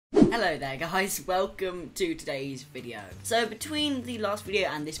Hello there guys, welcome to today's video. So between the last video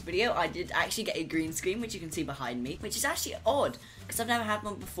and this video, I did actually get a green screen, which you can see behind me, which is actually odd, because I've never had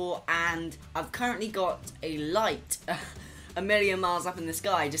one before, and I've currently got a light a million miles up in the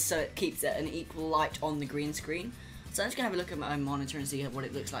sky, just so it keeps it an equal light on the green screen. So I'm just going to have a look at my monitor and see what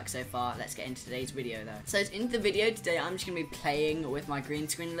it looks like so far. Let's get into today's video though. So in the video today, I'm just going to be playing with my green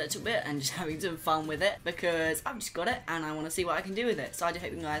screen a little bit and just having some fun with it, because I've just got it and I want to see what I can do with it. So I do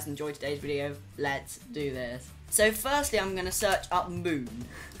hope you guys enjoyed today's video. Let's do this. So firstly, I'm going to search up moon.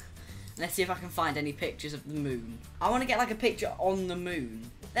 Let's see if I can find any pictures of the moon. I want to get like a picture on the moon.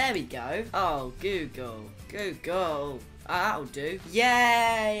 There we go. Oh, Google. That'll do.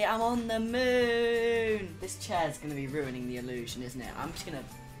 Yay! I'm on the moon! This chair's gonna be ruining the illusion, isn't it? I'm just gonna...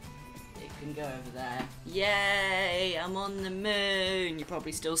 It can go over there. Yay! I'm on the moon! You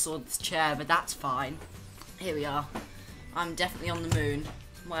probably still saw this chair, but that's fine. Here we are. I'm definitely on the moon.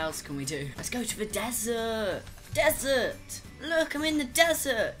 What else can we do? Let's go to the desert! Desert! Look, I'm in the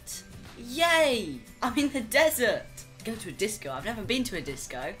desert! Yay! I'm in the desert! Go to a disco. I've never been to a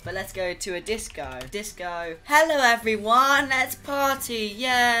disco, but let's go to a disco. Disco. Hello everyone, let's party,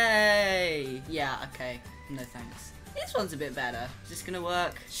 yay! Yeah, okay, no thanks. This one's a bit better. Is this gonna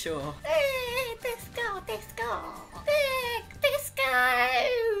work? Sure. Hey, disco, disco,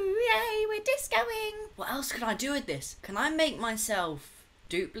 yay, we're discoing. What else could I do with this? Can I make myself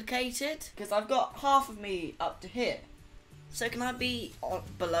duplicated? Because I've got half of me up to here. So can I be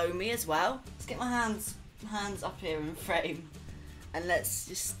below me as well? Let's get my hands up here in frame, and let's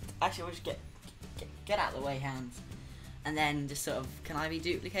just we'll just get out of the way, hands, and then just sort of, can I be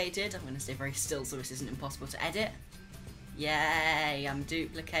duplicated? I'm going to stay very still so this isn't impossible to edit. Yay, I'm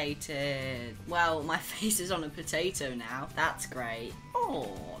duplicated. Well, my face is on a potato now. That's great.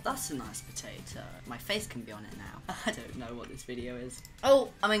 Oh, that's a nice potato. My face can be on it now. I don't know what this video is.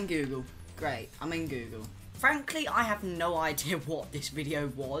 Oh, I'm in Google. Great, I'm in Google. Frankly, I have no idea what this video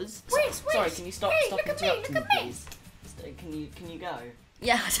was. Sorry, can you stop interrupting me, please? Can you go?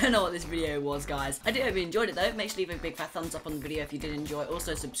 Yeah, I don't know what this video was, guys. I do hope you enjoyed it, though. Make sure to leave a big fat thumbs up on the video if you did enjoy.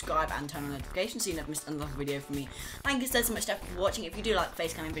 Also, subscribe and turn on notifications so you never miss another video from me. Thank you so much for watching. If you do like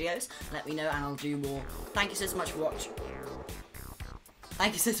face camming videos, let me know and I'll do more. Thank you so much for watching.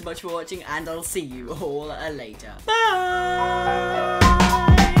 Thank you so much for watching, and I'll see you all later. Bye!